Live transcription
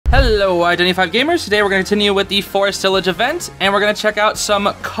Hello, Identified Gamers. Today we're going to continue with the Forest Sillage event, and we're going to check out some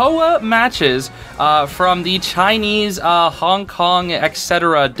Koa matches from the Chinese, Hong Kong,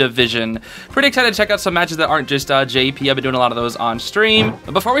 etc. division. Pretty excited to check out some matches that aren't just JP. I've been doing a lot of those on stream.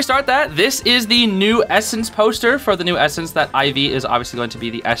 But before we start that, this is the new Essence poster for the new Essence that Ivy is obviously going to be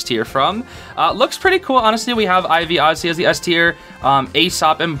the S tier from. Looks pretty cool. Honestly, we have Ivy obviously as the S tier,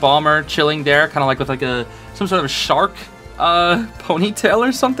 Aesop and Balmer chilling there, kind of like with like some sort of shark ponytail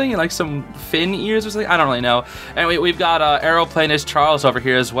or something, and like some fin ears or something. I don't really know. And we've got Aeroplanist Charles over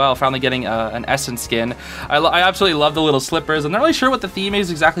here as well, finally getting an Essence skin. I absolutely love the little slippers. I'm not really sure what the theme is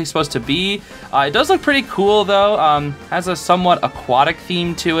exactly supposed to be. It does look pretty cool though. Has a somewhat aquatic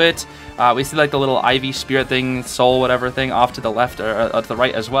theme to it. We see like the little Ivy spirit thing, soul whatever thing off to the left or to the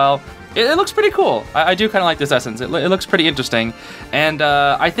right as well. It looks pretty cool. I do kind of like this Essence. It looks pretty interesting. And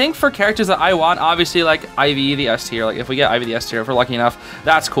I think for characters that I want, obviously like Ivy the S tier, like if we get Ivy the S tier, if we're lucky enough,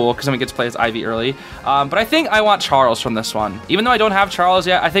 that's cool because then we get to play as Ivy early. But I think I want Charles from this one. Even though I don't have Charles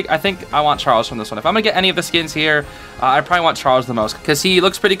yet, I think I want Charles from this one. If I'm gonna get any of the skins here, I probably want Charles the most because he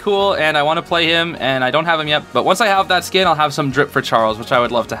looks pretty cool and I want to play him and I don't have him yet. But once I have that skin, I'll have some drip for Charles, which I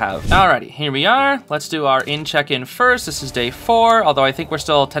would love to have. Alrighty, here we are. Let's do our check-in first. This is day 4, although I think we're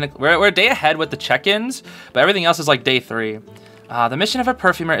still we're a day ahead with the check-ins, but everything else is like day 3. The mission of a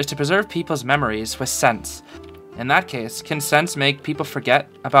perfumer is to preserve people's memories with scents. In that case, can scents make people forget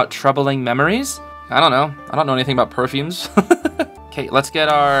about troubling memories? I don't know. I don't know anything about perfumes. Okay, let's get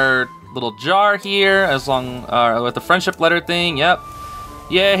our little jar here, as long with the friendship letter thing. Yep.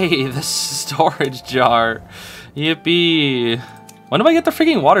 Yay, the storage jar. Yippee. When do I get the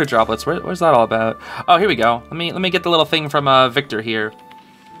freaking water droplets? Where's that all about? Oh, here we go. Let me get the little thing from Victor here.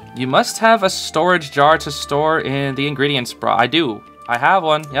 You must have a storage jar to store in the ingredients bra. I do. I have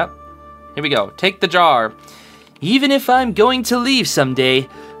one. Yep. Here we go. Take the jar. Even if I'm going to leave someday,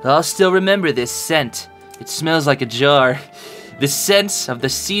 I'll still remember this scent. It smells like a jar. The scent of the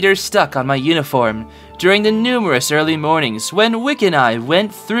cedar stuck on my uniform during the numerous early mornings when Wick and I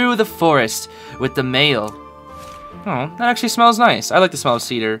went through the forest with the mail. Oh, that actually smells nice. I like the smell of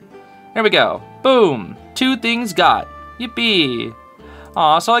cedar. There we go. Boom. 2 things got. Yippee.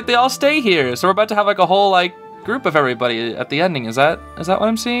 Aw, so like they all stay here. So we're about to have like a whole like group of everybody at the ending. Is that what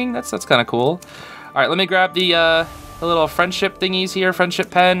I'm seeing? That's kind of cool. All right, let me grab the little friendship thingies here, friendship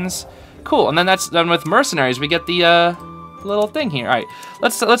pens. Cool, and then that's done with mercenaries. We get the little thing here. All right,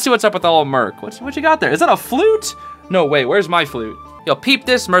 let's see what's up with the old merc. What you got there? Is that a flute? No, wait, where's my flute? Yo, peep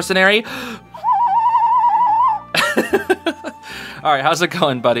this, mercenary. All right, how's it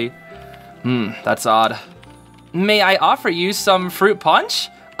going, buddy? That's odd. May I offer you some fruit punch?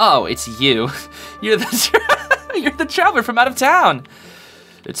 Oh, it's you. You're the traveler from out of town.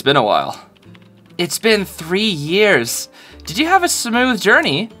 It's been a while. It's been 3 years. Did you have a smooth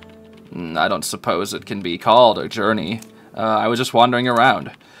journey? I don't suppose it can be called a journey. I was just wandering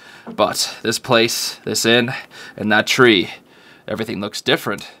around. But this place, this inn, and that tree, everything looks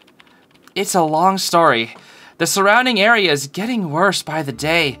different. It's a long story. The surrounding area is getting worse by the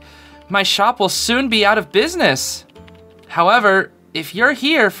day. My shop will soon be out of business. However, if you're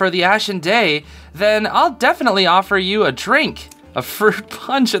here for the Ashen Day, then I'll definitely offer you a drink, a fruit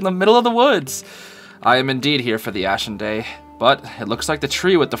punch in the middle of the woods. I am indeed here for the Ashen Day, but it looks like the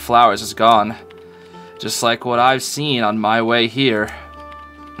tree with the flowers is gone. Just like what I've seen on my way here.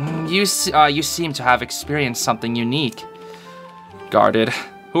 You seem to have experienced something unique. Guarded.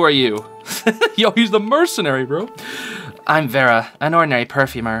 Who are you? Yo, he's the mercenary, bro. I'm Vera, an ordinary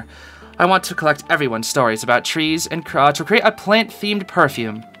perfumer. I want to collect everyone's stories about trees and to create a plant-themed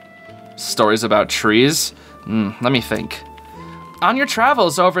perfume. Stories about trees? Let me think. On your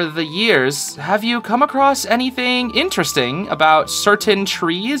travels over the years, have you come across anything interesting about certain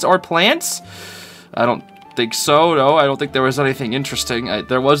trees or plants? I don't think so, no. I don't think there was anything interesting.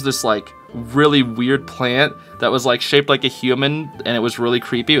 There was this, like, really weird plant that was, like, shaped like a human, and it was really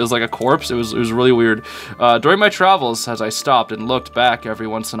creepy. It was like a corpse. It was really weird. During my travels, as I stopped and looked back every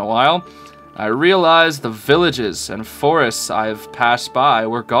once in a while, I realized the villages and forests I've passed by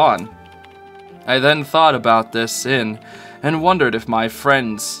were gone. I then thought about this inn and wondered if my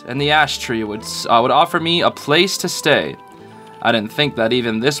friends and the ash tree would offer me a place to stay. I didn't think that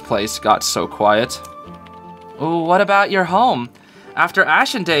even this place got so quiet. Oh, what about your home? After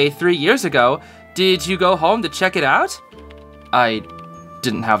Ashen Day 3 years ago, did you go home to check it out? I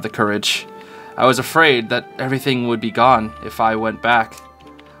didn't have the courage. I was afraid that everything would be gone if I went back.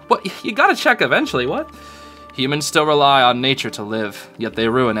 What? You gotta check eventually, what? Humans still rely on nature to live, yet they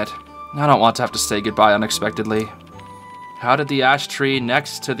ruin it. I don't want to have to say goodbye unexpectedly. How did the ash tree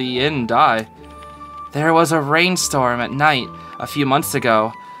next to the inn die? There was a rainstorm at night a few months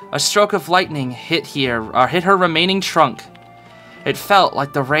ago. A stroke of lightning hit her remaining trunk. It felt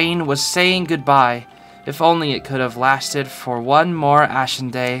like the rain was saying goodbye. If only it could have lasted for one more ashen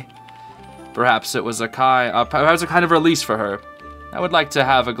day. Perhaps it was a kind of release for her. I would like to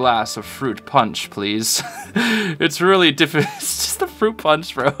have a glass of fruit punch, please. It's really difficult. It's just the fruit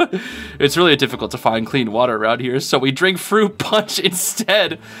punch, bro. It's really difficult to find clean water around here, so we drink fruit punch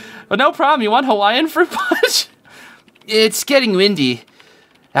instead. But no problem. You want Hawaiian fruit punch? It's getting windy.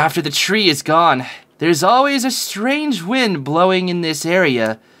 After the tree is gone, there's always a strange wind blowing in this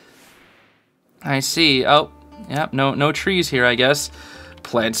area. I see. Oh, yeah, no trees here, I guess.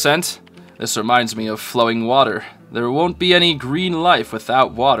 Plant scent. This reminds me of flowing water. There won't be any green life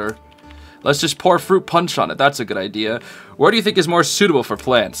without water. Let's just pour fruit punch on it. That's a good idea. Where do you think is more suitable for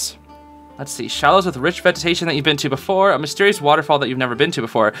plants? Let's see. Shallows with rich vegetation that you've been to before. A mysterious waterfall that you've never been to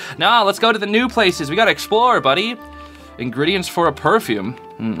before. Now, let's go to the new places. We gotta explore, buddy. Ingredients for a perfume.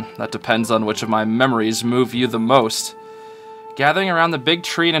 That depends on which of my memories move you the most. Gathering around the big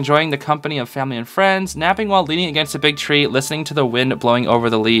tree and enjoying the company of family and friends. Napping while leaning against a big tree, listening to the wind blowing over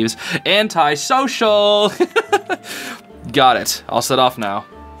the leaves. Anti-social! Got it. I'll set off now.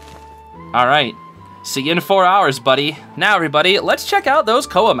 Alright. See you in 4 hours, buddy. Now, everybody, let's check out those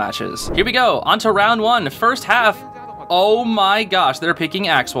Koa matches. Here we go. On to round one. First half. Oh my gosh, they're picking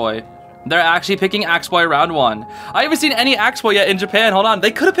Axeboy. They're actually picking Axeboy round one. I haven't seen any Axeboy yet in Japan. Hold on.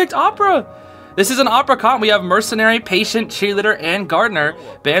 They could have picked Opera. This is an opera comp. We have Mercenary, Patient, Cheerleader, and Gardener.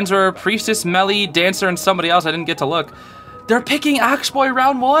 Bands are Priestess, Melee, Dancer, and somebody else. I didn't get to look. They're picking Axeboy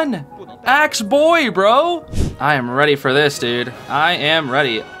round one. Axeboy, bro. I am ready for this, dude. I am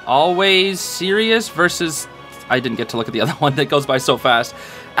ready. Always Serious versus... I didn't get to look at the other one. That goes by so fast.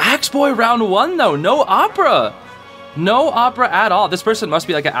 Axeboy round one, though. No opera. No opera at all. This person must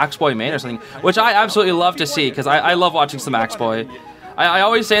be like an Axeboy main or something, which I absolutely love to see because I love watching some Axeboy. I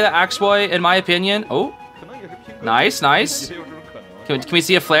always say that Axeboy, in my opinion... Oh, nice, nice. Can we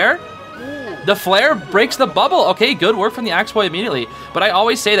see a flare? The flare breaks the bubble. Okay, good work from the Axeboy immediately. But I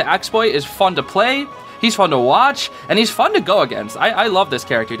always say that Axeboy is fun to play, he's fun to watch, and he's fun to go against. I love this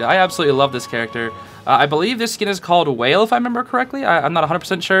character, dude. I absolutely love this character. I believe this skin is called Whale, if I remember correctly. I'm not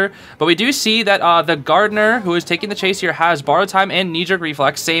 100% sure. But we do see that the Gardener, who is taking the chase here, has Borrowed Time and Knee-Jerk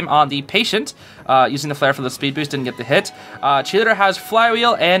Reflex. Same on the Patient, using the Flare for the speed boost, didn't get the hit. Cheerleader has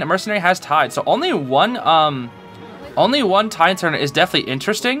Flywheel, and Mercenary has Tide. So only one Tide turner is definitely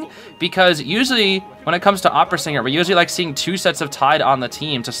interesting, because usually when it comes to Opera Singer, we usually like seeing 2 sets of Tide on the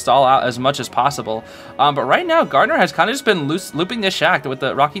team to stall out as much as possible. But right now, Gardener has kind of just been looping this shack with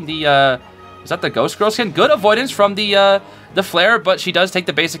rocking the... is that the Ghost Girl skin? Good avoidance from the Flare, but she does take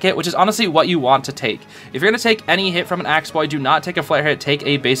the basic hit, which is honestly what you want to take. If you're going to take any hit from an Axeboy, do not take a Flare hit, take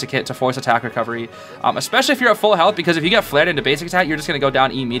a basic hit to force attack recovery. Especially if you're at full health, because if you get flared into basic attack, you're just going to go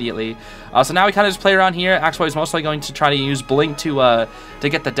down immediately. So now we kind of just play around here. Axeboy is mostly going to try to use Blink to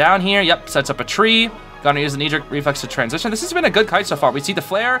get the down here. Yep, sets up a tree. Gonna use the Knee-Jerk Reflex to transition. This has been a good kite so far. We see the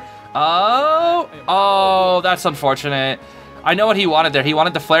Flare. Oh, that's unfortunate. I know what he wanted there. He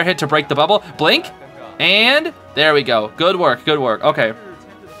wanted the Flare hit to break the bubble. Blink. And there we go. Good work. Good work. Okay.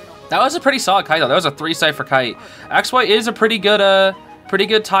 That was a pretty solid kite, though. That was a 3-cipher kite. Axeboy is a pretty good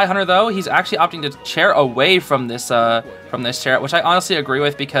tie hunter, though. He's actually opting to chair away from this chair, which I honestly agree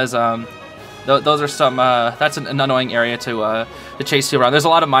with, because those are some that's an annoying area to chase you around. There's a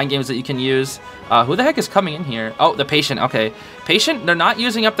lot of mind games that you can use. Who the heck is coming in here? Oh, the Patient. Okay. Patient, they're not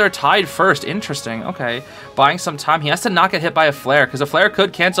using up their Tide first. Interesting. Okay. Buying some time. He has to not get hit by a Flare, because a Flare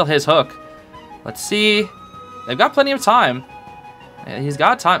could cancel his hook. Let's see. They've got plenty of time. Yeah, he's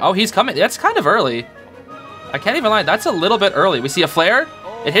got time. Oh, he's coming. That's kind of early. I can't even lie. That's a little bit early. We see a Flare.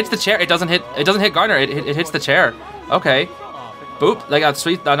 It hits the chair. It doesn't hit Gardener. It hits the chair. Okay. Boop. They got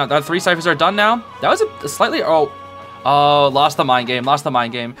 3 ciphers are done now. That was a slightly... Oh, lost the mind game. Lost the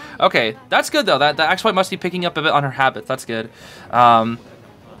mind game. Okay, that's good, though. That Axeboy must be picking up a bit on her habits. That's good. All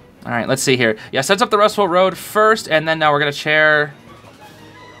right, let's see here. Yeah, sets up the Rustful Road first, and then now we're going to chair...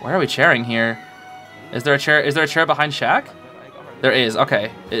 Where are we chairing here? Is there a chair behind Shack? There is.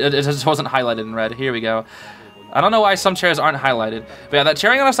 Okay. It just wasn't highlighted in red. Here we go. I don't know why some chairs aren't highlighted. But yeah, that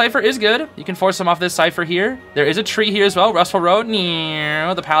chairing on a cipher is good. You can force him off this cipher here. There is a tree here as well. Rustful Road.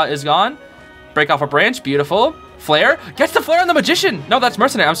 The pallet is gone. Break off a branch. Beautiful. Flare. Gets the Flare on the Magician. No, that's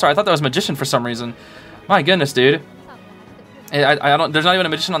Mercenary. I'm sorry. I thought that was Magician for some reason. My goodness, dude. I don't... There's not even a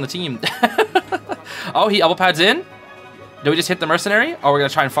Magician on the team. Oh, he elbow pads in. Do we just hit the Mercenary? Or we're going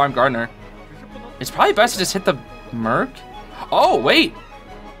to try and farm Gardener? It's probably best to just hit the Merc. Oh, wait.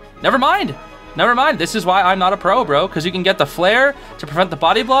 Never mind. Never mind. This is why I'm not a pro, bro. Because you can get the Flare to prevent the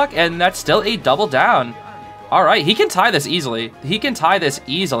body block, and that's still a double down. All right, he can tie this easily. He can tie this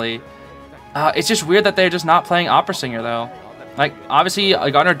easily. It's just weird that they're just not playing Opera Singer, though. Like, obviously,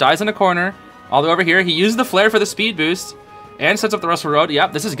 Gunner dies in a corner. All the way over here. He uses the flare for the speed boost. And sets up the rest of the road.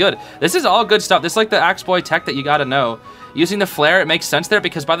 Yep, this is good. This is all good stuff. This is like the Axe Boy tech that you gotta know. Using the flare, it makes sense there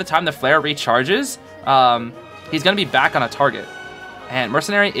because by the time the flare recharges, he's gonna be back on a target. And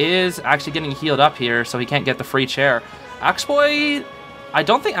Mercenary is actually getting healed up here, so he can't get the free chair. Axe Boy, I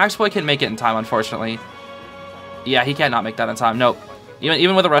don't think Axe Boy can make it in time, unfortunately. Yeah, he cannot make that in time. Nope.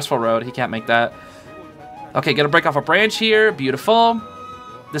 Even with a restful road, he can't make that. Okay, gonna break off a branch here. Beautiful.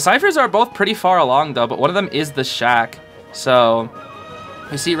 The ciphers are both pretty far along, though, but one of them is the shack. So,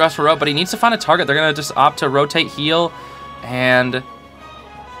 we see restful road, but he needs to find a target. They're gonna just opt to rotate heal, and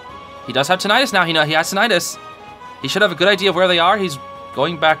he does have tinnitus now. He has tinnitus. He should have a good idea of where they are. He's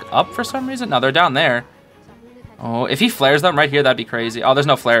going back up for some reason. No, they're down there. Oh, if he flares them right here, that'd be crazy. Oh, there's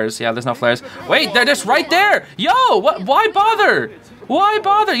no flares. Yeah, there's no flares. Wait, they're just right there. Yo, what? Why bother? Why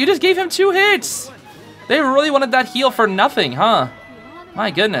bother? You just gave him 2 hits. They really wanted that heal for nothing, huh?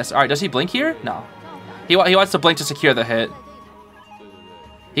 My goodness. All right, does he blink here? No. He wants to blink to secure the hit.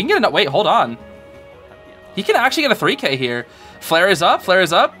 He can get a... Wait, hold on. He can actually get a 3K here. Flare is up. Flare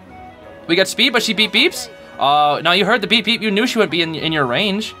is up. We got speed, but she beep beeps. Oh, no, you heard the beep beep. You knew she wouldn't be in your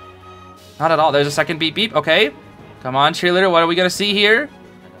range. Not at all. There's a second beep beep. Okay. Come on, cheerleader. What are we going to see here?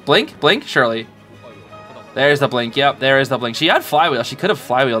 Blink? Blink? Surely. There's the blink. Yep, there is the blink. She had flywheel. She could have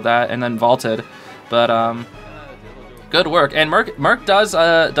flywheeled that and then vaulted. But, good work. And Merc does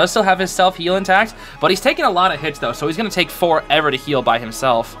still have his self-heal intact, but he's taking a lot of hits, though, so he's going to take forever to heal by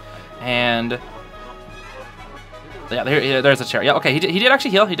himself. And... yeah, there's a chair. Yeah, okay, he did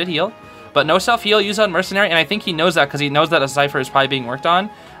actually heal. He did heal. But no self-heal used on Mercenary, and I think he knows that because he knows that a Cypher is probably being worked on.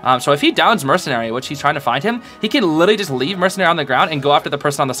 So if he downs Mercenary, which he's trying to find him, he can literally just leave Mercenary on the ground and go after the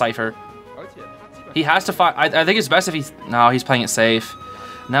person on the Cypher. He has to find... I think it's best if he's... No, he's playing it safe.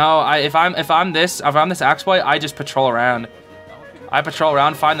 No, if I'm this Axe Boy, I just patrol around. I patrol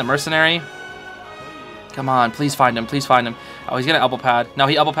around, find the Mercenary. Come on, please find him, please find him. Oh, he's gonna elbow pad. No,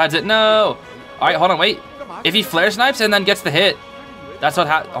 he elbow pads it. No. All right, hold on, wait. If he flare snipes and then gets the hit, that's what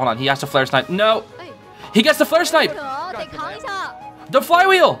hold on, he has to flare snipe. No, he gets the flare snipe. The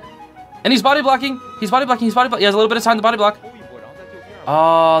flywheel, and he's body blocking. He's body blocking. He's body blocking. He has a little bit of time to body block.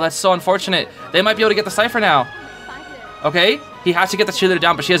 Oh, that's so unfortunate. They might be able to get the Cypher now. Okay, he has to get the cheerleader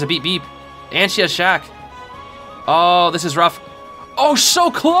down, but she has a beep beep, and she has Shack. Oh, this is rough. Oh, so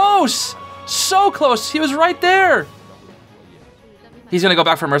close. So close. He was right there. He's gonna go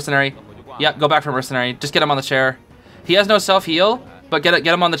back for Mercenary. Yep, go back for Mercenary. Just get him on the chair. He has no self-heal, but get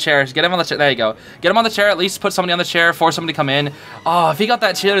him on the chair. Get him on the chair. There you go. Get him on the chair. At least put somebody on the chair. Force somebody to come in. Oh, if he got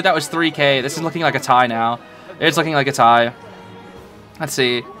that cheerleader, that was 3K. This is looking like a tie now. It's looking like a tie. Let's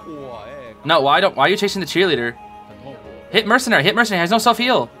see. No, why are you chasing the cheerleader? Hit Mercenary. Hit Mercenary. He has no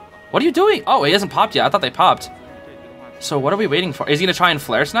self-heal. What are you doing? Oh, he hasn't popped yet. I thought they popped. So what are we waiting for? Is he gonna try and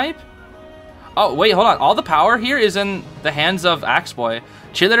flare snipe? Oh, wait, hold on. All the power here is in the hands of Axe Boy.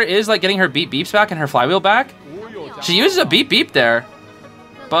 Cheerleader is like getting her beep beeps back and her flywheel back. She uses a beep beep there.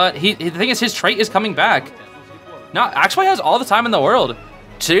 But the thing is, his trait is coming back. No, Axe Boy has all the time in the world.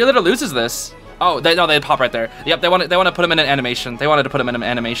 Cheerleader loses this. Oh, they pop right there. Yep, they want to put him in an animation. They wanted to put him in an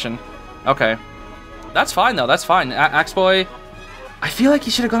animation. Okay. That's fine, though. That's fine. Axe Boy, I feel like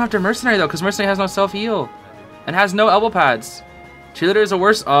he should have gone after Mercenary, though, because Mercenary has no self-heal. And has no elbow pads. Cheerleader is a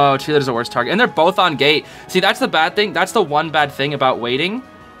worse... Oh, Cheerleader's a worse target. And they're both on gate. See, that's the bad thing. That's the one bad thing about waiting.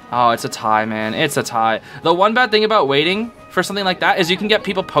 Oh, it's a tie, man. It's a tie. The one bad thing about waiting for something like that is you can get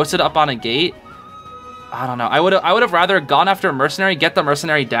people posted up on a gate. I don't know. I would have rather gone after a Mercenary, get the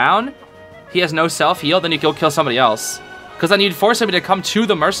Mercenary down. He has no self-heal, then you go kill somebody else. Because then you'd force somebody to come to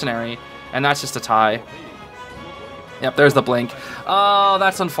the Mercenary. And that's just a tie. Yep, there's the blink. Oh,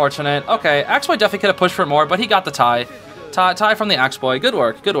 that's unfortunate. Okay, Axe Boy definitely could have pushed for more, but he got the tie. Tie from the Axe Boy. Good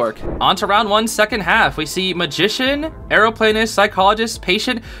work, good work. On to round one, second half. We see Magician, Aeroplanist, Psychologist,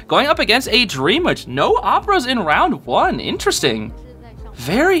 Patient going up against a Dream Witch. No operas in round one. Interesting.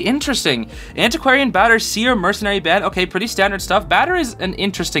 Very interesting. Antiquarian, Batter, Seer, Mercenary ban. Okay, pretty standard stuff. Batter is an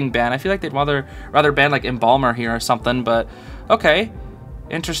interesting ban. I feel like they'd rather ban like Embalmer here or something, but okay.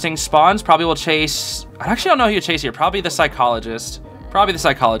 Interesting spawns. Probably will chase... I actually don't know who you chase here. Probably the Psychologist. Probably the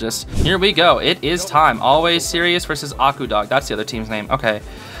Psychologist. Here we go. It is time. Always Serious versus Akudog. That's the other team's name. Okay.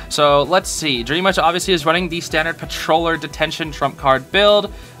 So let's see. Dream Witch obviously is running the standard Patroller Detention Trump card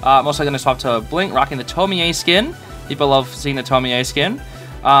build. Mostly going to swap to Blink, rocking the Tomie skin. People love seeing the Tomie skin.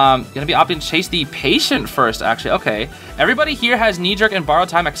 Going to be opting to chase the Patient first, actually. Okay. Everybody here has Knee Jerk and Borrow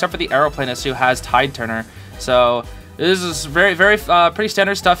Time except for the Aeroplanist who has Tide Turner. So... this is very, pretty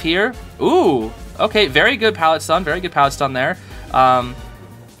standard stuff here. Ooh, Okay, very good palette stun. Very good palette stun there.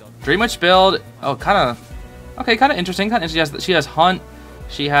 Dream Witch build. Oh, kind of. Okay, kind of interesting. She has Hunt.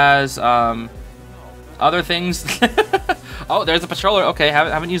 She has other things. Oh, there's a Patroller. Okay,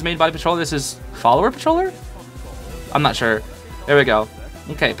 haven't used main body Patroller. This is Follower Patroller? I'm not sure. There we go.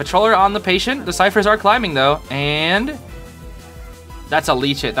 Okay, Patroller on the patient. The ciphers are climbing though, and that's a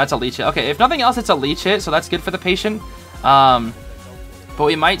leech hit. That's a leech hit. Okay, if nothing else, it's a leech hit, so that's good for the patient. But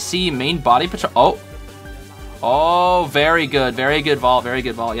we might see main body Patrol. Oh, very good vault. Very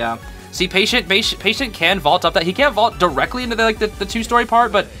good vault. Yeah. See, patient can vault up that. He can't vault directly into the two-story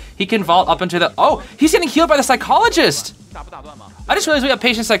part, but he can vault up into the. Oh, he's getting healed by the psychologist. I just realized we have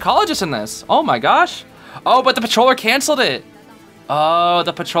patient psychologist in this. Oh my gosh. Oh, but the Patroller canceled it. Oh,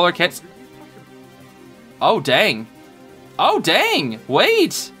 the Patroller can't. Oh, dang. Oh, dang.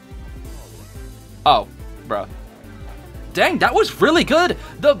 Wait. Oh, bro. Dang, that was really good.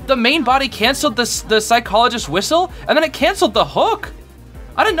 The main body canceled the psychologist whistle, and then it canceled the hook.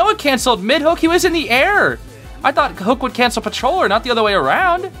 I didn't know it canceled mid-hook. He was in the air. I thought hook would cancel Patroller, not the other way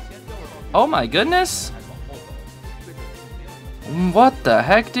around. Oh my goodness. What the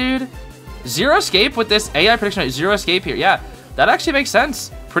heck, dude? Zero escape with this AI prediction. Zero escape here. Yeah, that actually makes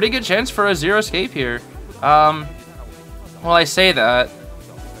sense. Pretty good chance for a zero escape here. Well, I say that.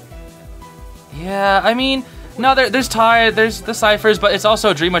 Yeah, I mean, no, there's Tide, there's the ciphers, but it's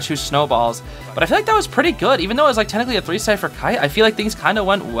also Dream Witch who snowballs. But I feel like that was pretty good. Even though it was like technically a 3-cipher kite, I feel like things kind of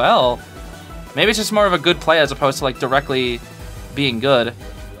went well. Maybe it's just more of a good play as opposed to like directly being good.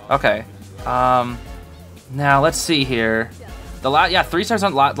 Okay. Now let's see here. Yeah, 3 stars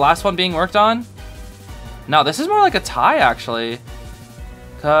on last one being worked on. No, this is more like a tie actually,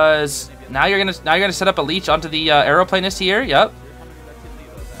 because now you're gonna set up a leech onto the aeroplanist here. Yep.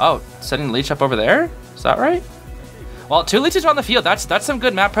 Oh, setting the leech up over there. Is that right? Well, 2 leeches are on the field. That's some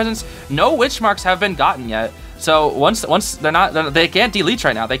good map presence. No witch marks have been gotten yet. So once they can't deleach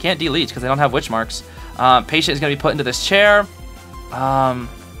right now. They can't deleach because they don't have witch marks. Patient is gonna be put into this chair.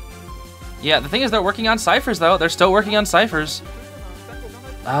 Yeah, the thing is they're working on ciphers though. They're still working on ciphers.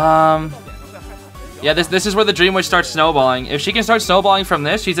 Yeah, this is where the Dream Witch starts snowballing. If she can start snowballing from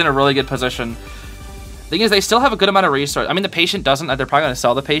this, she's in a really good position. Thing is, they still have a good amount of resource. I mean, the patient doesn't. They're probably gonna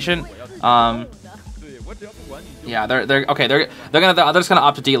sell the patient. Yeah, they're just gonna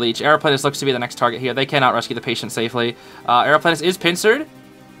opt to deleach. Aeroplanist looks to be the next target here. They cannot rescue the patient safely. Aeroplanist is pincered.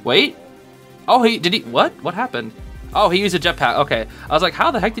 Wait. Oh, what happened? Oh, he used a jetpack. Okay, I was like, how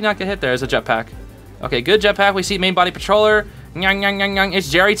the heck did he not get hit there as a jetpack? Okay, good jetpack. We see main body Patroller. Nyang, nyang, nyang, nyang. It's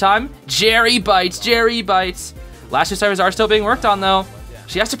Jerry time. Jerry bites. Jerry bites. Last 2 ciphers are still being worked on though.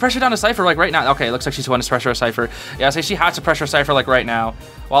 She has to pressure down a cipher like right now. Okay, it looks like she's wanting to pressure a cipher. Yeah, so she has to pressure a cipher like right now,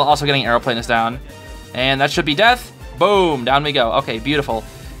 while also getting aeroplanist down. And that should be death. Boom, down we go. Okay, beautiful,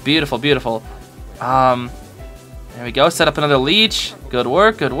 beautiful, beautiful. There we go. Set up another leech. Good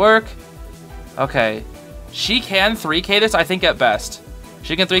work, good work. Okay, she can 3K this, I think, at best.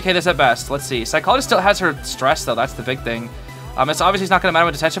 She can 3K this at best. Let's see. Psychologist still has her stress though. That's the big thing. It's obviously not gonna matter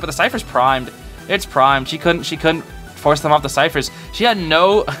with detention, but the cipher's primed. It's primed. She couldn't force them off the ciphers. She had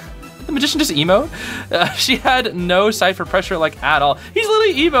no. The magician just emote? She had no cipher pressure like at all. He's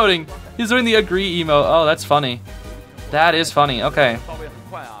literally emoting. He's doing the agree emote. Oh, that's funny. That is funny. Okay.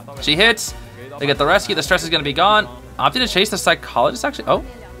 She hits. They get the rescue. The stress is gonna be gone. Opted to chase the psychologist actually. Oh.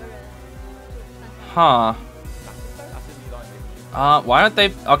 Huh. Why aren't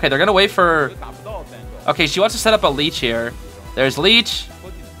they? Okay, they're gonna wait for. Okay, she wants to set up a leech here. There's leech.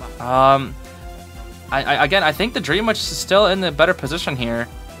 Again, I think the Dream Witch is still in the better position here,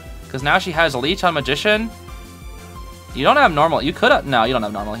 because now she has leech on magician. You don't have normal. You could have. No, you don't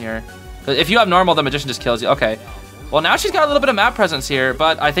have normal here. Because if you have normal, the magician just kills you. Okay. Well, now she's got a little bit of map presence here,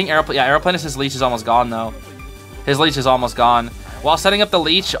 but I think Aeroplanist's leech is almost gone though. His leech is almost gone. While setting up the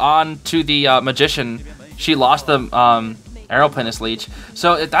leech onto the magician, she lost the Aeroplanist leech.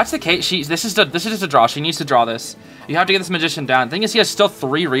 So if that's the case, this is just a draw. She needs to draw this. You have to get this magician down. The thing is, he has still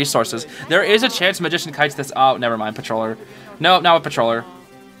 3 resources. There is a chance magician kites this. Oh, never mind. Patroller. No, not with Patroller.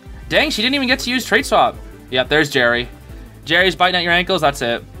 Dang, she didn't even get to use trade swap. Yep, there's Jerry. Jerry's biting at your ankles. That's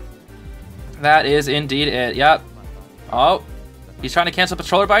it. That is indeed it. Yep. Oh, he's trying to cancel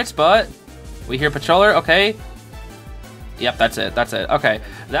Patroller bites, but we hear Patroller. Okay. Yep, that's it. That's it. Okay,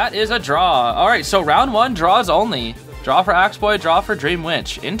 that is a draw. All right, so round 1, draws only. Draw for Axeboy, draw for Dream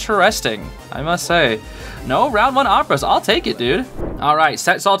Witch. Interesting, I must say. No round 1 operas. I'll take it, dude. All right,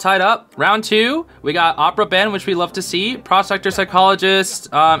 sets all tied up. Round 2, we got Opera Band, which we love to see. Prospector, Psychologist,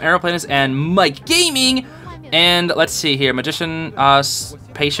 Aeroplanist, and Mike Gaming. And let's see here. Magician,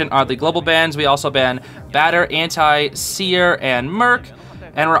 Patient are the global bans. We also ban Batter, Anti, Seer, and Merc.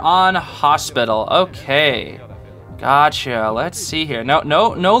 And we're on Hospital. Okay. Gotcha. Let's see here.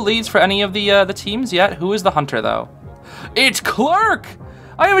 No leads for any of the teams yet. Who is the hunter, though? It's Clerk!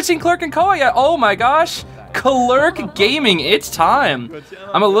 I haven't seen Clerk and Koa yet. Oh my gosh. Clerk Gaming. It's time.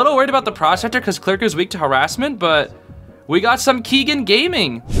 I'm a little worried about the Prospector because Clerk is weak to harassment, but we got some Keegan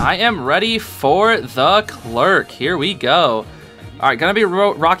Gaming. I am ready for the Clerk. Here we go. All right, gonna be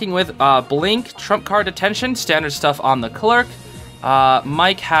rocking with Blink, Trump Card Detention, standard stuff on the Clerk.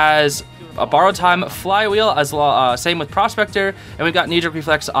 Mike has a Borrowed Time, Flywheel, as well, same with Prospector, and we've got Knee-Jerk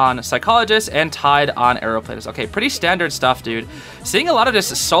Reflex on Psychologist and Tide on Aeroplanist. Okay, pretty standard stuff, dude. Seeing a lot of this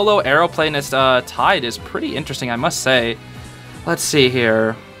solo Aeroplanist Tide is pretty interesting, I must say. Let's see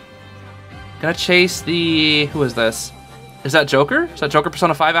here. Gonna chase the... Who is this? Is that Joker? Is that Joker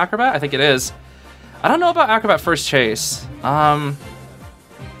Persona 5 Acrobat? I think it is. I don't know about Acrobat first chase.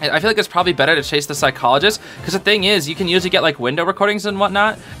 I feel like it's probably better to chase the Psychologist, because the thing is, you can usually get like window recordings and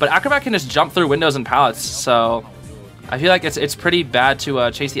whatnot, but Acrobat can just jump through windows and pallets, so I feel like it's pretty bad to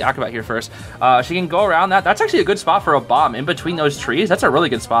chase the Acrobat here first. She can go around that. That's actually a good spot for a bomb in between those trees. That's a really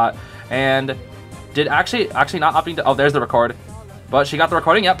good spot. And did actually not opting to... Oh, there's the record. But she got the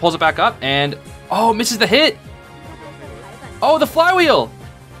recording. Yep, pulls it back up, and... Oh, misses the hit! Oh, the Flywheel!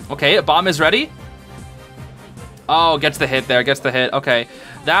 Okay, a bomb is ready. Oh, gets the hit there, gets the hit. Okay.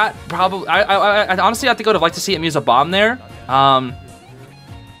 That probably, I honestly, I think I would have liked to see him use a bomb there. Oh,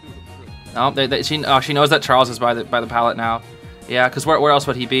 she knows that Charles is by the pallet now. Yeah, because where else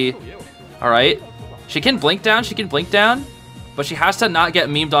would he be? All right, she can blink down, but she has to not get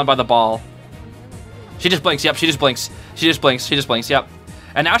memed on by the ball. She just blinks. Yep, she just blinks. Yep,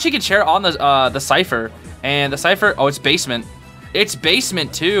 and now she can share on the Cypher, and the Cypher. Oh, it's basement. It's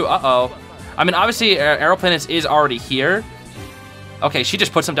basement too. Uh-oh. I mean, obviously, Aeroplanets is already here. Okay, she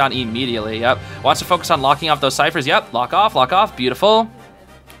just puts him down immediately. Yep. Wants to focus on locking off those ciphers. Yep. Lock off. Beautiful.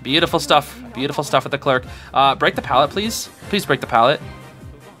 Beautiful stuff. Beautiful stuff with the Clerk. Break the pallet, please. Please break the pallet.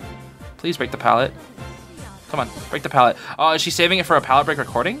 Please break the pallet. Come on, break the pallet. Oh, is she saving it for a pallet break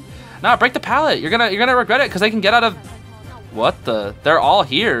recording? No, break the pallet. You're gonna regret it because they can get out of... What the? They're all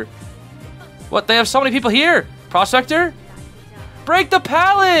here. What? They have so many people here. Prospector? Break the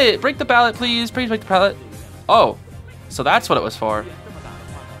pallet! Break the pallet, please. Please break the pallet. Oh. So that's what it was for.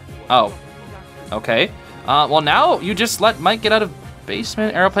 Oh. Okay. Well, now you just let Mike get out of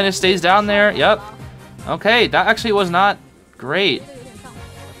basement. Aeroplanist stays down there. Yep. Okay, that actually was not great.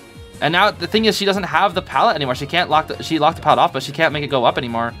 And now the thing is, she doesn't have the pallet anymore. She can't lock the... She locked the pallet off, but she can't make it go up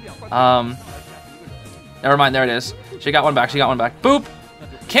anymore. Never mind. There it is. She got one back. Boop.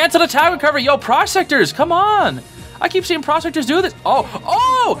 Cancel attack recovery. Yo, Prospectors, come on. I keep seeing Prospectors do this.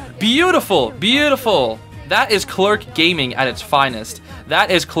 Oh, beautiful. That is Clerk Gaming at its finest.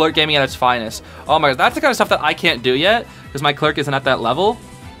 Oh my god, that's the kind of stuff that I can't do yet because my Clerk isn't at that level.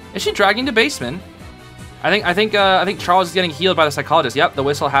 Is she dragging to basement? I think Charles is getting healed by the Psychologist. Yep, the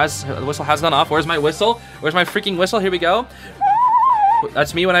whistle has gone off. Where's my whistle? Where's my freaking whistle? Here we go.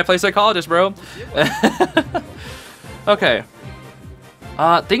 That's me when I play Psychologist, bro. Okay.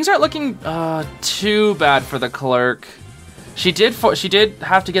 Things aren't looking too bad for the Clerk. She did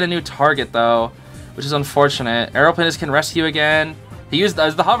have to get a new target though, which is unfortunate. Aeroplanist can rescue again. He used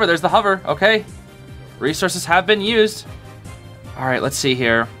there's the hover. Okay, resources have been used. All right, let's see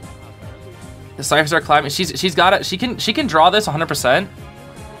here. The ciphers are climbing. She's got it. She can draw this 100%.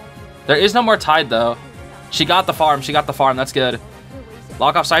 There is no more Tide though. She got the farm. That's good.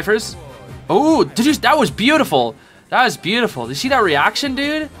 Lock off ciphers. Oh, that was beautiful. Did you see that reaction,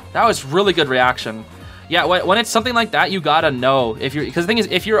 dude? That was really good reaction. Yeah, when it's something like that, you gotta know because the thing is,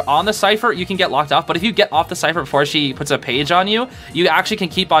 if you're on the cipher, you can get locked off. But if you get off the cipher before she puts a page on you, you actually can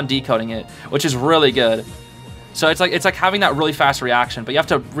keep on decoding it, which is really good. So it's like having that really fast reaction, but you have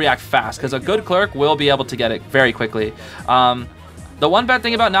to react fast because a good Clerk will be able to get it very quickly. The one bad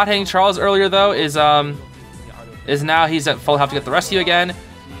thing about not hitting Charles earlier though is now he's at full health to get the rescue again.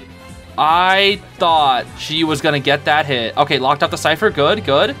 I thought she was gonna get that hit. Okay, locked off the cipher.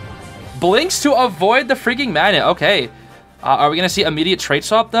 Good. Blinks to avoid the freaking magnet. Okay. Are we gonna see immediate trait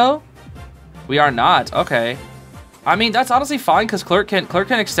swap though? We are not. Okay. I mean, that's honestly fine because Clerk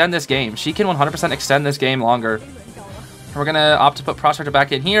can extend this game. She can 100% extend this game longer. We're gonna opt to put Prospector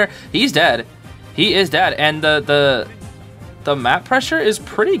back in here. He's dead. He is dead, and the map pressure is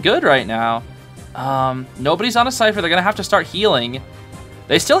pretty good right now. Nobody's on a cipher. They're gonna have to start healing.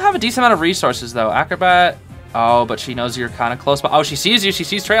 They still have a decent amount of resources though. Acrobat. Oh, but she knows you're kind of close. But oh, she sees you. She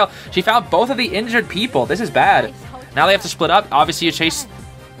sees Trail. She found both of the injured people. This is bad. Now they have to split up. Obviously, you chase...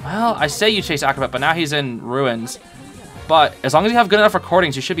 Well, I say you chase Acrobat, but now he's in ruins. But as long as you have good enough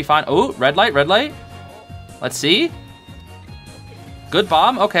recordings, you should be fine. Oh, red light. Let's see. Good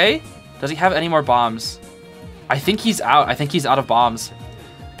bomb, okay. Does he have any more bombs? I think he's out. I think he's out of bombs.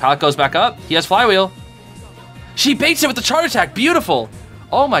 Pallet goes back up. He has flywheel. She baits it with the charge attack. Beautiful.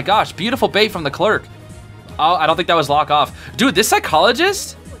 Oh my gosh, beautiful bait from the Clerk. Oh, I don't think that was lock off. Dude, this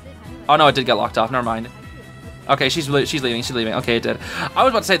psychologist? Oh no, it did get locked off. Never mind. Okay, she's leaving. She's leaving. Okay, it did. I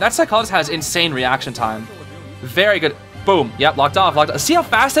was about to say that psychologist has insane reaction time. Very good. Boom. Yep, locked off. Locked off. See how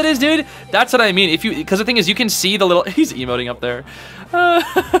fast that is, dude? That's what I mean. Because the thing is, you can see the little. He's emoting up there.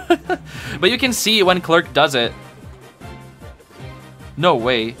 But you can see when Clerk does it. No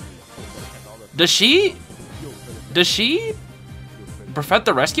way. Does she prevent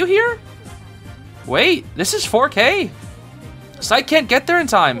the rescue here? Wait, this is 4K. Sight can't get there in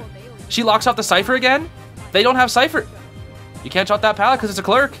time. She locks off the Cypher again. They don't have Cypher. You can't shot that pallet because it's a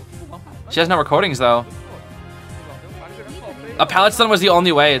Clerk. She has no recordings though. A pallet stun was the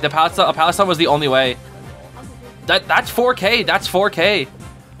only way. A pallet stun was the only way. That's 4K. That's 4K.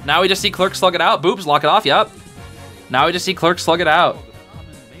 Now we just see Clerk slug it out. Boobs, lock it off. Yep. Now we just see Clerk slug it out.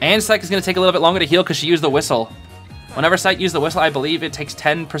 And Psych is going to take a little bit longer to heal because she used the whistle. Whenever Psych used the whistle, I believe it takes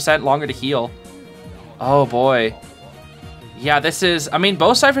 10% longer to heal. Oh boy. Yeah, this is... I mean,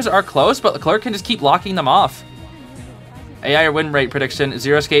 both Cyphers are close, but the Clerk can just keep locking them off. AI win rate prediction,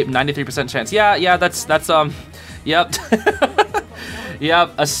 0 escape, 93% chance. Yeah, that's yep. Yep,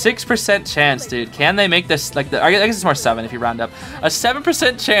 a 6% chance, dude. Can they make this, like, I guess it's more 7 if you round up. A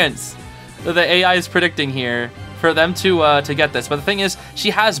 7% chance that the AI is predicting here for them to get this. But the thing is,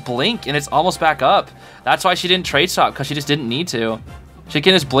 she has Blink, and it's almost back up. That's why she didn't trade swap, because she just didn't need to. She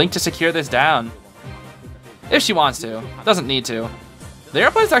can just Blink to secure this down. If she wants to. Doesn't need to. The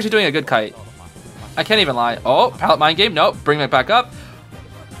airplane's actually doing a good kite. I can't even lie. Oh, pallet mind game. Nope. Bring it back up.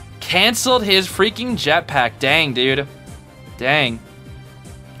 Canceled his freaking jetpack. Dang, dude. Dang.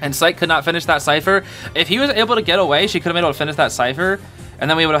 And Sight could not finish that Cypher. If he was able to get away, she could have been able to finish that Cypher. And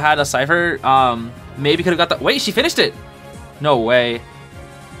then we would have had a Cypher. Maybe could have got that. Wait, she finished it. No way.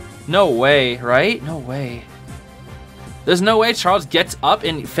 No way, right? No way. There's no way Charles gets up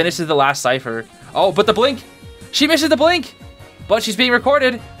and finishes the last Cypher. Oh, but the Blink. She misses the Blink. But she's being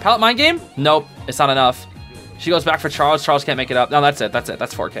recorded. Pallet mind game? Nope, it's not enough. She goes back for Charles. Charles can't make it up. No, that's it. That's it.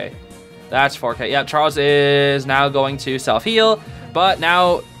 That's 4K. That's 4K. Yeah, Charles is now going to self-heal. But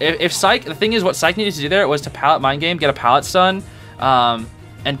now, if Psych... The thing is, what Psych needed to do there was to pallet mind game, get a pallet stun,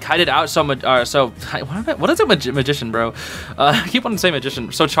 and kite it out. So what is a magician, bro? I keep wanting to say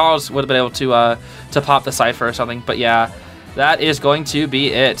magician. So Charles would have been able to pop the Cypher or something. But yeah, that is going to be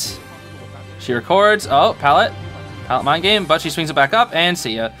it. She records. Oh, pallet mind game, but she swings it back up and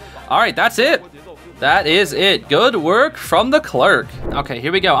see ya. All right, that's it. That is it. Good work from the Clerk. Okay,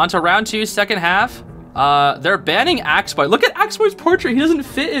 here we go. On to round 2, second half. They're banning Axeboy. Look at Axeboy's portrait. He doesn't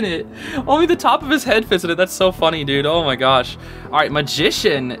fit in it. Only the top of his head fits in it. That's so funny, dude. Oh my gosh. All right,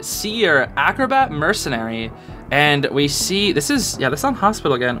 Magician, Seer, Acrobat, Mercenary. And we see, this is on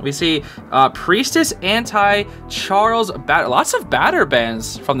Hospital again. We see Priestess, Anti, Charles, lots of batter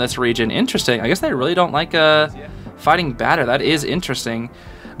bans from this region. Interesting. I guess they really don't like fighting batter. That is interesting.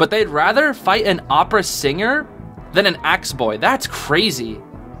 But they'd rather fight an opera singer than an axe boy. That's crazy.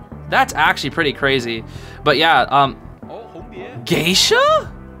 That's actually pretty crazy. But yeah,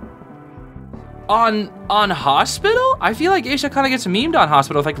 Geisha? On Hospital? I feel like Geisha kind of gets memed on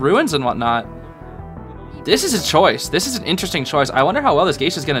Hospital with like ruins and whatnot. This is a choice. This is an interesting choice. I wonder how well this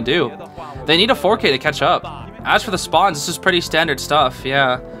Geisha's gonna do. They need a 4K to catch up. As for the spawns, this is pretty standard stuff,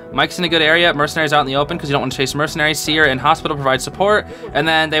 yeah. Mike's in a good area, Mercenary's out in the open because you don't want to chase Mercenaries. Seer and Hospital provide support, and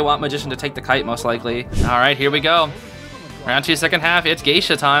then they want Magician to take the kite most likely. All right, here we go. Round 2, second half, it's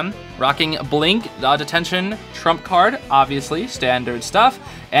Geisha time. Rocking Blink, Detention, Trump card, obviously, standard stuff,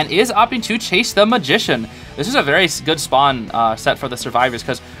 and is opting to chase the Magician. This is a very good spawn set for the survivors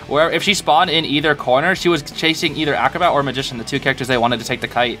because if she spawned in either corner, she was chasing either Acrobat or Magician, the two characters they wanted to take the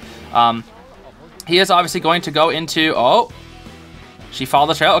kite. He is obviously going to go into, oh, she followed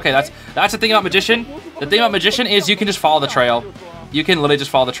the trail. Okay, that's the thing about Magician. The thing about Magician is you can just follow the trail. You can literally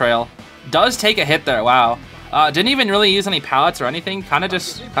just follow the trail. Does take a hit there, wow. Didn't even really use any pallets or anything. Kind of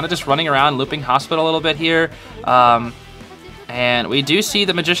just running around, looping Hospital a little bit here. And we do see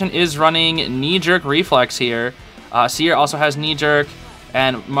the Magician is running knee-jerk reflex here. Seer also has knee-jerk,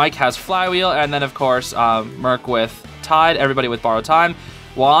 and Mike has flywheel, and then of course Merc with Tide, everybody with borrowed time.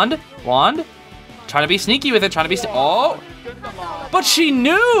 Wand, trying to be sneaky with it, oh! But she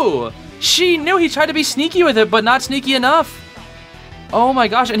knew! She knew he tried to be sneaky with it, but not sneaky enough. Oh my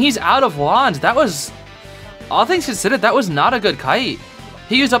gosh, and he's out of wands. That was, all things considered, that was not a good kite.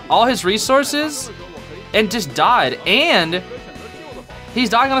 He used up all his resources and just died, and he's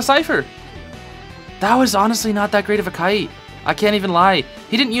dying on a Cypher. That was honestly not that great of a kite. I can't even lie.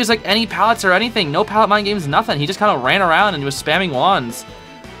 He didn't use like any pallets or anything. No pallet mind games, nothing. He just kind of ran around and was spamming wands.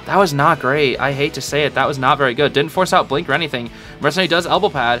 That was not great. I hate to say it. That was not very good. Didn't force out blink or anything. Mercenary does elbow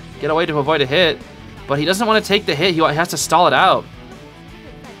pad. Get away to avoid a hit. But he doesn't want to take the hit. He has to stall it out.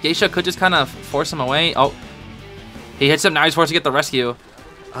 Geisha could just kind of force him away. Oh. He hits him. Now he's forced to get the rescue.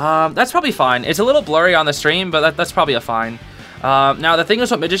 That's probably fine. It's a little blurry on the stream, but that's probably a fine. Now, the thing is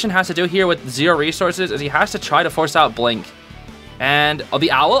what Magician has to do here with 0 resources is he has to try to force out blink. And, oh,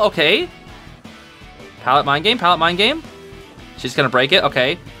 the owl, okay. Pallet mind game, pallet mind game. She's gonna break it,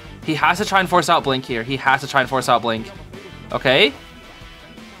 okay. He has to try and force out blink here. He has to try and force out blink. Okay.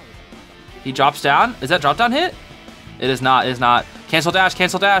 He drops down. Is that drop down hit? It is not, it is not. Cancel dash,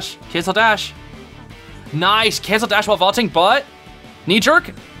 cancel dash, cancel dash. Nice, cancel dash while vaulting, but knee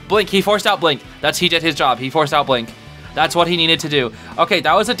jerk, blink. He forced out blink. He did his job. He forced out blink. That's what he needed to do. Okay,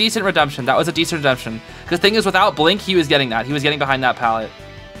 that was a decent redemption. That was a decent redemption. The thing is, without blink, he was getting that. He was getting behind that pallet.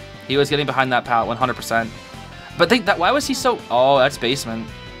 He was getting behind that pallet 100%. But think that why was he so? Oh, that's basement.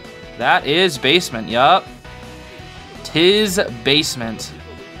 That is basement. Yup. Tis basement.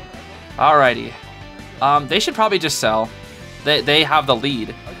 Alrighty. They should probably just sell. They have the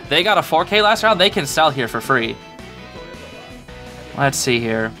lead. They got a 4K last round. They can sell here for free. Let's see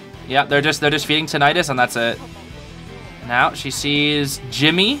here. Yeah, they're just feeding tinnitus and that's it. Now she sees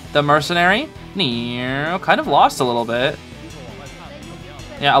Jimmy, the mercenary. Kind of lost a little bit.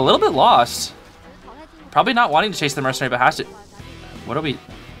 Yeah, a little bit lost. Probably not wanting to chase the mercenary, but has to. What are we?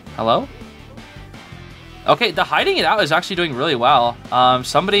 Hello? Okay, the hiding it out is actually doing really well.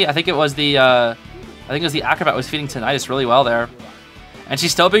 Somebody, I think it was the acrobat was feeding tinnitus really well there, and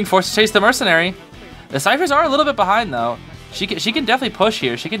she's still being forced to chase the mercenary. The ciphers are a little bit behind though. She can definitely push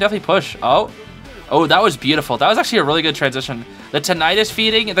here. She can definitely push. Oh, that was beautiful. That was actually a really good transition. The tinnitus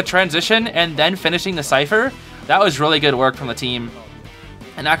feeding, the transition, and then finishing the cipher. That was really good work from the team.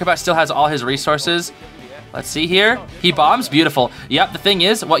 And Acrobat still has all his resources. Let's see here. He bombs. Beautiful. Yep, the thing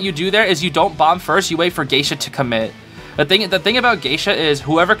is, what you do there is you don't bomb first. You wait for Geisha to commit. The thing about Geisha is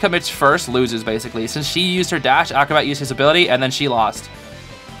whoever commits first loses, basically. Since she used her dash, Acrobat used his ability, and then she lost.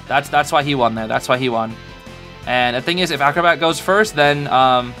 That's why he won there. That's why he won. And the thing is, if Acrobat goes first, then...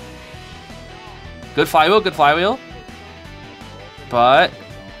 Good flywheel, good flywheel. But,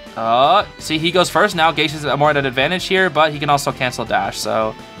 see, he goes first. Now Geisha's more at an advantage here, but he can also cancel dash,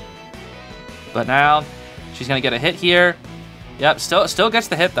 so. But now, she's going to get a hit here. Yep, still gets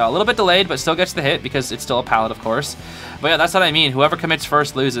the hit, though. A little bit delayed, but still gets the hit because it's still a pallet, of course. But yeah, that's what I mean. Whoever commits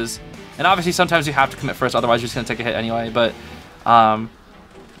first loses. And obviously, sometimes you have to commit first, otherwise you're just going to take a hit anyway. But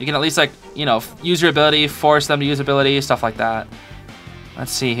you can at least, like, you know, use your ability, force them to use ability, stuff like that.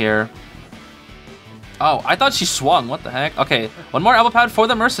 Let's see here. Oh, I thought she swung. What the heck? Okay, one more elbow pad for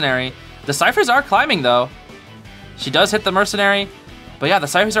the mercenary. The ciphers are climbing, though. She does hit the mercenary. But yeah, the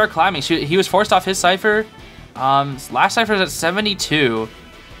ciphers are climbing. He was forced off his cipher. Last cipher is at 72.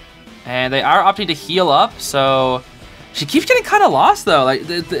 And they are opting to heal up, so... She keeps getting kind of lost, though. Like,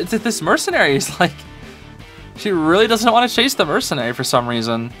 this mercenary is like... She really doesn't want to chase the mercenary for some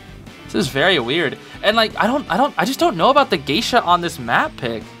reason. This is very weird. And like, I just don't know about the Geisha on this map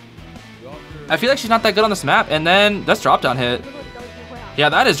pick. I feel like she's not that good on this map. And then that's drop down hit. Yeah,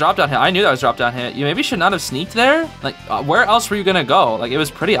 that is drop down hit. I knew that was drop down hit. You maybe should not have sneaked there. Like, where else were you gonna go? Like, it was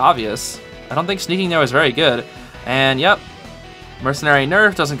pretty obvious. I don't think sneaking there was very good. And yep, mercenary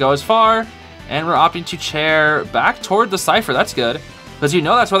nerf doesn't go as far. And we're opting to chair back toward the cipher. That's good, because you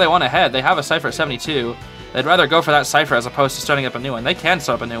know that's where they want to head. They have a cipher at 72. They'd rather go for that cipher as opposed to starting up a new one. They can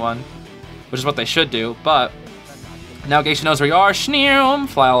start up a new one, which is what they should do. But now Geisha knows where you are. Shneum,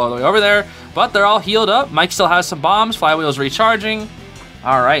 fly all the way over there. But they're all healed up. Mike still has some bombs. Flywheel's recharging.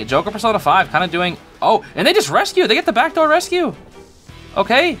 All right, Joker Persona 5 kind of doing... Oh, and they just rescue. They get the backdoor rescue.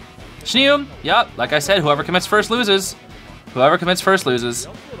 Okay. Shneum. Yep, like I said, whoever commits first loses. Whoever commits first loses.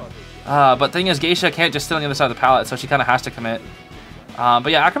 But thing is, Geisha can't just sit on the other side of the pallet, so she kind of has to commit.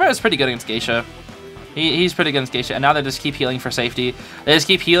 But yeah, Acrobat is pretty good against Geisha. He's pretty good against Geisha, and now they just keep healing for safety. They just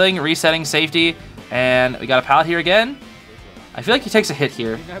keep healing, resetting safety, and we got a pallet here again. I feel like he takes a hit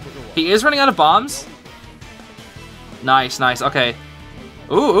here. He is running out of bombs. Nice, nice. Okay.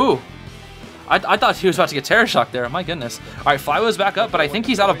 Ooh. I thought he was about to get Terror Shock there. My goodness. All right, Flywheel's back up, but I think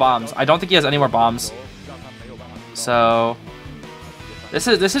he's out of bombs. I don't think he has any more bombs. So this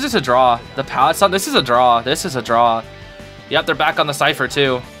is just a draw. The pallet's on. This is a draw. This is a draw. Yep, they're back on the cipher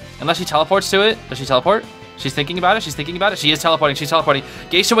too. Unless she teleports to it. Does she teleport? She's thinking about it. She's thinking about it. She is teleporting. She's teleporting.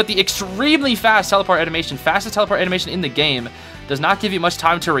 Geisha with the extremely fast teleport animation. Fastest teleport animation in the game. Does not give you much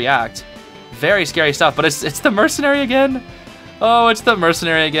time to react. Very scary stuff. But it's the mercenary again. Oh, it's the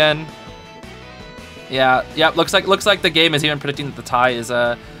mercenary again. Yeah, yep. Looks like the game is even predicting that the tie is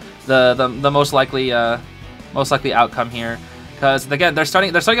the most likely outcome here. Because again, they're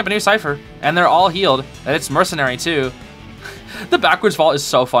starting up a new cipher, and they're all healed, and it's mercenary too. The backwards vault is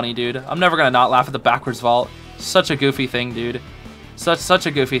so funny, dude. I'm never gonna not laugh at the backwards vault. Such a goofy thing, dude. Such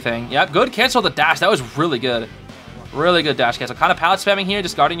a goofy thing. Yep, good cancel the dash. That was really good. Really good dash cancel. Kind of pallet spamming here,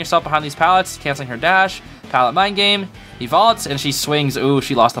 just guarding yourself behind these pallets, canceling her dash. Pallet mind game. He vaults and she swings. Ooh,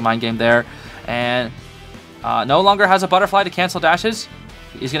 she lost the mind game there. And no longer has a butterfly to cancel dashes.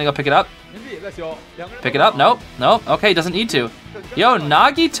 He's gonna go pick it up. Pick it up. Nope. Nope. Okay, doesn't need to. Yo,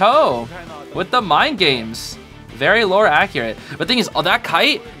 Nagito with the mind games. Very lore accurate. But the thing is, that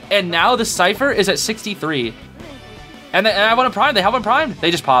kite, and now the cipher is at 63. And I want to prime. They have one primed.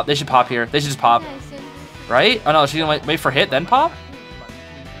 They just pop. They should pop here. They should just pop. Right? Oh no, she's gonna wait for hit, then pop?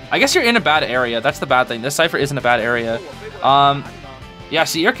 I guess you're in a bad area. That's the bad thing. This cipher isn't a bad area. Yeah,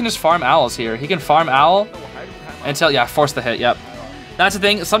 Seer can just farm owls here. He can farm owl until, yeah, force the hit. Yep. That's the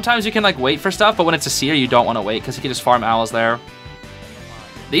thing. Sometimes you can like wait for stuff, but when it's a Seer, you don't want to wait because he can just farm owls there.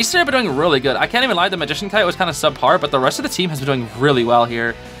 These three have been doing really good. I can't even lie, the Magician Kite was kind of subpar, but the rest of the team has been doing really well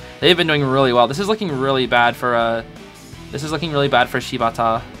here. They've been doing really well. This is looking really bad for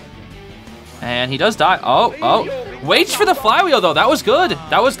Shibata. And he does die. Oh. Waits for the flywheel though. That was good.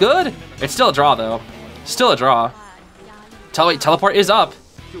 That was good. It's still a draw though. Still a draw. Wait, teleport is up.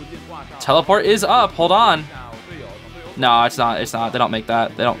 Teleport is up. Hold on. No, it's not. It's not. They don't make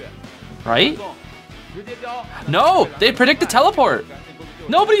that. They don't. Right? No, they predict the teleport.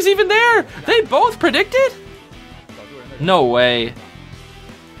 Nobody's even there. They both predicted? No way.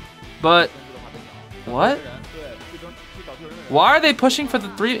 But what? Why are they pushing for the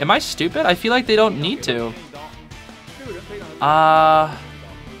 3? Am I stupid? I feel like they don't need to.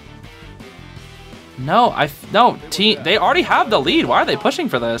 No, team. They already have the lead. Why are they pushing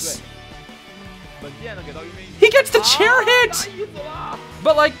for this? He gets the chair hit.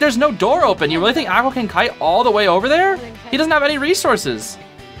 But like, there's no door open. You really think Aqua can kite all the way over there? He doesn't have any resources.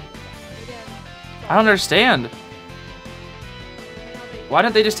 I don't understand. Why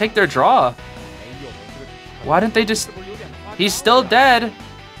didn't they just take their draw? Why didn't they just... He's still dead.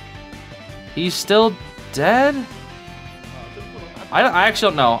 He's still dead? I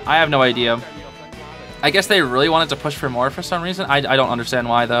actually don't know. I have no idea. I guess they really wanted to push for more for some reason. I don't understand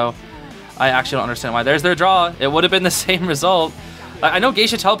why, though. I actually don't understand why. There's their draw. It would have been the same result. I know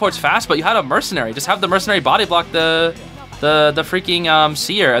Geisha teleports fast, but you had a mercenary. Just have the mercenary body block the freaking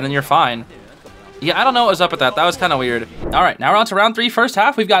seer, and then you're fine. Yeah, I don't know what was up with that. That was kind of weird. All right, now we're on to round 3, first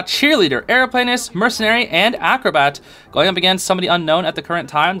half. We've got Cheerleader, Aeroplanist, Mercenary, and Acrobat going up against somebody unknown at the current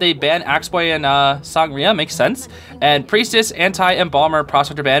time. They ban Axboy and Sangria, makes sense. And Priestess, Anti-Embalmer,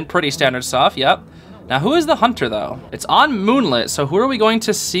 Prospector ban, pretty standard stuff, yep. Now, who is the Hunter, though? It's on Moonlit, so who are we going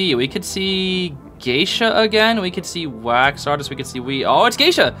to see? We could see Geisha again. We could see Wax Artist. We could see Oh, it's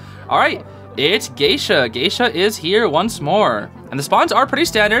Geisha. All right, it's Geisha. Geisha is here once more. And the spawns are pretty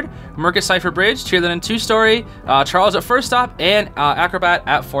standard. Mercus Cypher Bridge, Cheerleader 2-story, Charles at first stop, and Acrobat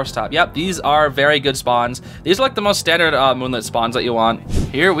at 4th stop. Yep, these are very good spawns. These are like the most standard Moonlit spawns that you want.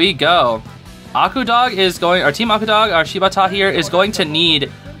 Here we go. Akudog is going, our team Akudog, our Shibata here, is going to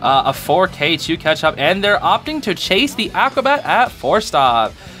need a 4K to catch up, and they're opting to chase the Acrobat at 4th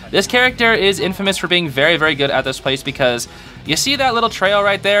stop. This character is infamous for being very, very good at this place because you see that little trail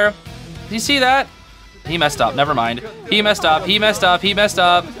right there? You see that? He messed up. Never mind. He messed up. He messed up. He messed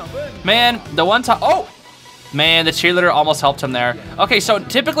up. Man, the one time... Oh! Man, the cheerleader almost helped him there. Okay, so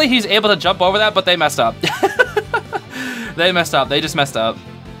typically he's able to jump over that, but they messed up. They messed up. They just messed up.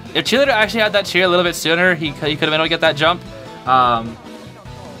 If cheerleader actually had that cheer a little bit sooner, he could have been able to get that jump.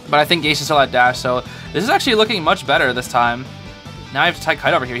 But I think Geisha still had dash, so this is actually looking much better this time. Now I have to tie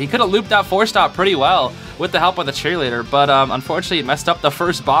Kite over here. He could have looped that 4-stop pretty well with the help of the cheerleader, but unfortunately it messed up the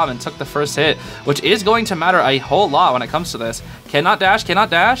first bomb and took the first hit, which is going to matter a whole lot when it comes to this. Cannot dash, cannot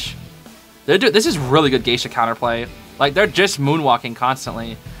dash. This is really good Geisha counterplay. Like, they're just moonwalking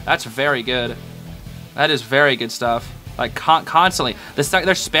constantly. That's very good. That is very good stuff. Like, constantly. They're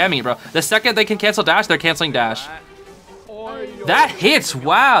spamming, bro. The second they can cancel dash, they're canceling dash. That hits!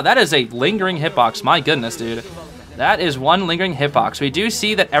 Wow, that is a lingering hitbox. My goodness, dude. That is one lingering hitbox. We do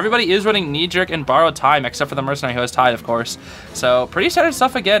see that everybody is running knee jerk and borrowed time, except for the mercenary who has tied, of course. So pretty standard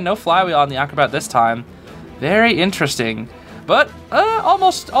stuff again. No flywheel on the Acrobat this time. Very interesting. But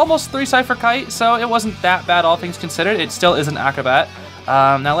almost 3 Cypher Kite, so it wasn't that bad, all things considered. It still is an Acrobat.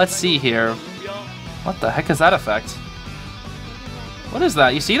 Now let's see here. What the heck is that effect? What is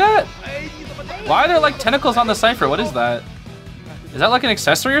that? You see that? Why are there like tentacles on the Cypher? What is that? Is that like an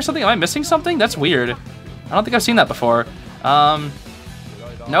accessory or something? Am I missing something? That's weird. I don't think I've seen that before. Yeah,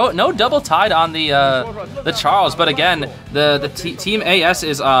 No double tied on the Charles, but again, the team AS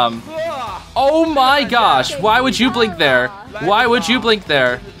is oh my gosh, why would you blink there? Why would you blink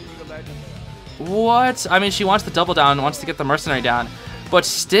there? What? I mean, she wants the double down, wants to get the mercenary down, but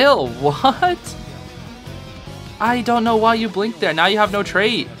still, what? I don't know why you blinked there. Now you have no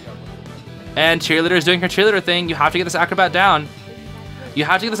trait. And Cheerleader is doing her cheerleader thing. You have to get this acrobat down. You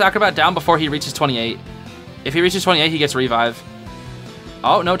have to get this acrobat down before he reaches 28. If he reaches 28, he gets revive.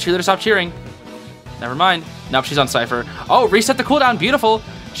 Oh, no, Cheerleader stopped cheering. Never mind. Nope, she's on Cypher. Oh, reset the cooldown. Beautiful.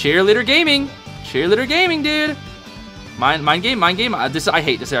 Cheerleader gaming. Cheerleader gaming, dude. Mind game. I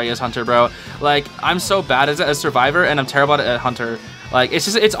hate this area as Hunter, bro. Like, I'm so bad as Survivor, and I'm terrible at Hunter. Like,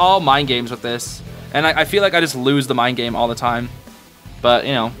 it's all mind games with this. And I feel like I just lose the mind game all the time. But,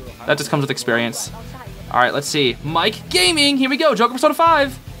 you know, that just comes with experience. All right, let's see. Mike Gaming. Here we go. Joker Persona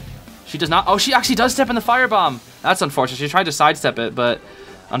 5. She does not. Oh, she actually does step in the firebomb. That's unfortunate. She tried to sidestep it, but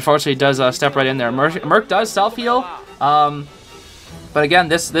unfortunately does step right in there. Merc does self-heal. But again,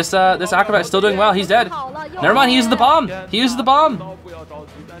 this acrobat is still doing well. He's dead. Never mind. He uses the bomb. He uses the bomb.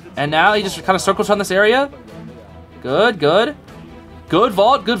 And now he just kind of circles around this area. Good. Good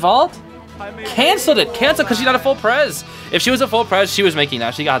vault. Good vault. Canceled it. Canceled because she's not a full prez. If she was a full prez, she was making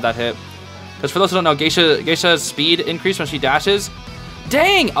that. She got that hit. Because for those who don't know, Geisha's speed increase when she dashes.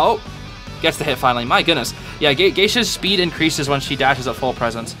 Dang! Oh, gets the hit finally. My goodness. Yeah, Geisha's speed increases when she dashes at full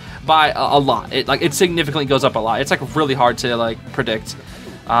presence by a lot. It significantly goes up a lot. It's like really hard to like predict.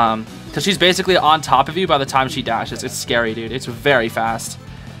 Because she's basically on top of you by the time she dashes. It's scary, dude. It's very fast.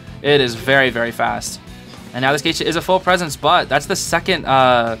 It is very, very fast. And now this Geisha is a full presence, but that's the second.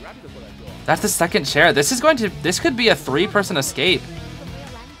 That's the second chair. This could be a 3-person escape.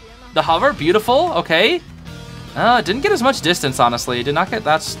 The hover, beautiful. Okay. Didn't get as much distance, honestly. Did not get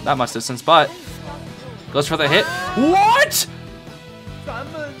that much distance, but goes for the hit. What?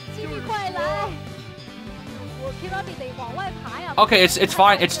 Okay, it's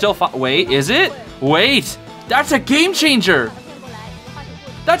fine. It's still fine. Wait, is it? Wait, that's a game changer.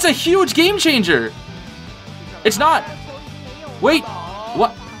 That's a huge game changer. It's not. Wait,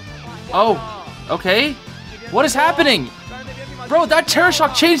 what? Oh, okay. What is happening? Bro, that Terror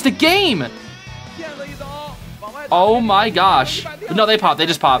Shock changed the game. Oh my gosh. No, they pop. They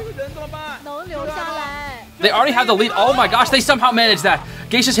just pop. They already have the lead. Oh my gosh, they somehow managed that.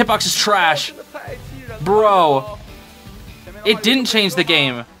 Geisha's hitbox is trash. Bro. It didn't change the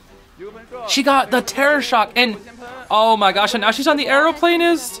game. She got the Terror Shock and... Oh my gosh, and now she's on the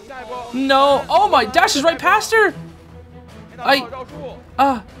Aeroplanist. No. Oh my, dash is right past her.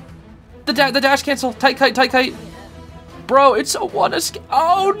 The dash cancel. Tight kite. Bro, it's a one escape.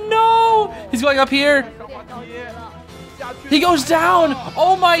 Oh no! He's going up here. He goes down.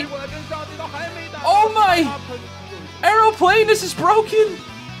 Oh my. Oh my. Aeroplane, this is broken.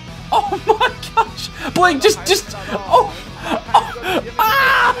 Oh my gosh. Blink, just. Oh.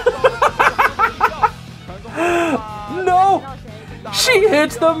 Ah! No. She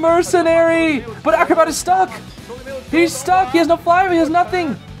hits the mercenary. But Acrobat is stuck. He's stuck. He has no flyer. He has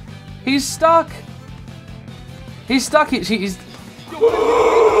nothing. He's stuck. He's stuck. He's...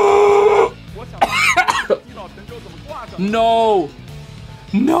 No.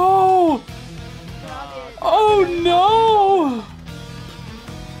 No. Oh no.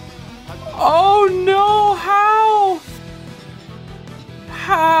 Oh no. How?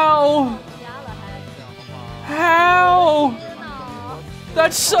 How? How?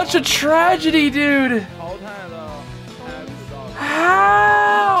 That's such a tragedy, dude.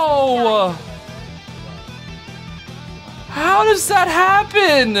 How? How does that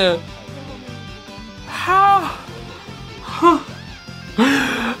happen? How?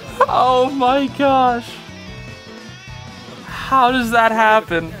 Oh my gosh. How does that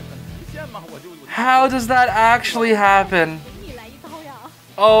happen? How does that actually happen?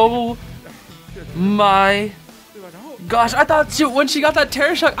 Oh my gosh. I thought when she got that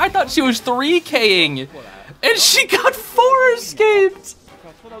Terror Shock, I thought she was 3K'ing. And she got 4 escaped.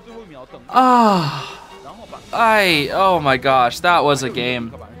 Oh my gosh, that was a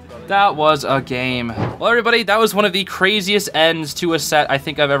game. That was a game. Well, everybody, that was one of the craziest ends to a set I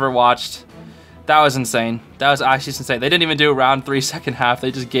think I've ever watched. That was insane. That was actually insane. They didn't even do round 3 second half.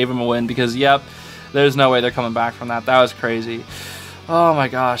 They just gave him a win because, yep, there's no way they're coming back from that. That was crazy. Oh my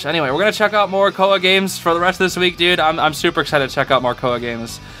gosh. Anyway, we're gonna check out more Koa games for the rest of this week, dude. I'm super excited to check out more Koa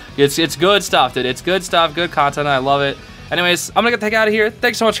games. It's good stuff, dude. It's good stuff, good content. I love it. Anyways, I'm gonna get the heck out of here.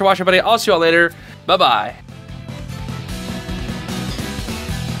 Thanks so much for watching, everybody. I'll see you all later. Bye-bye.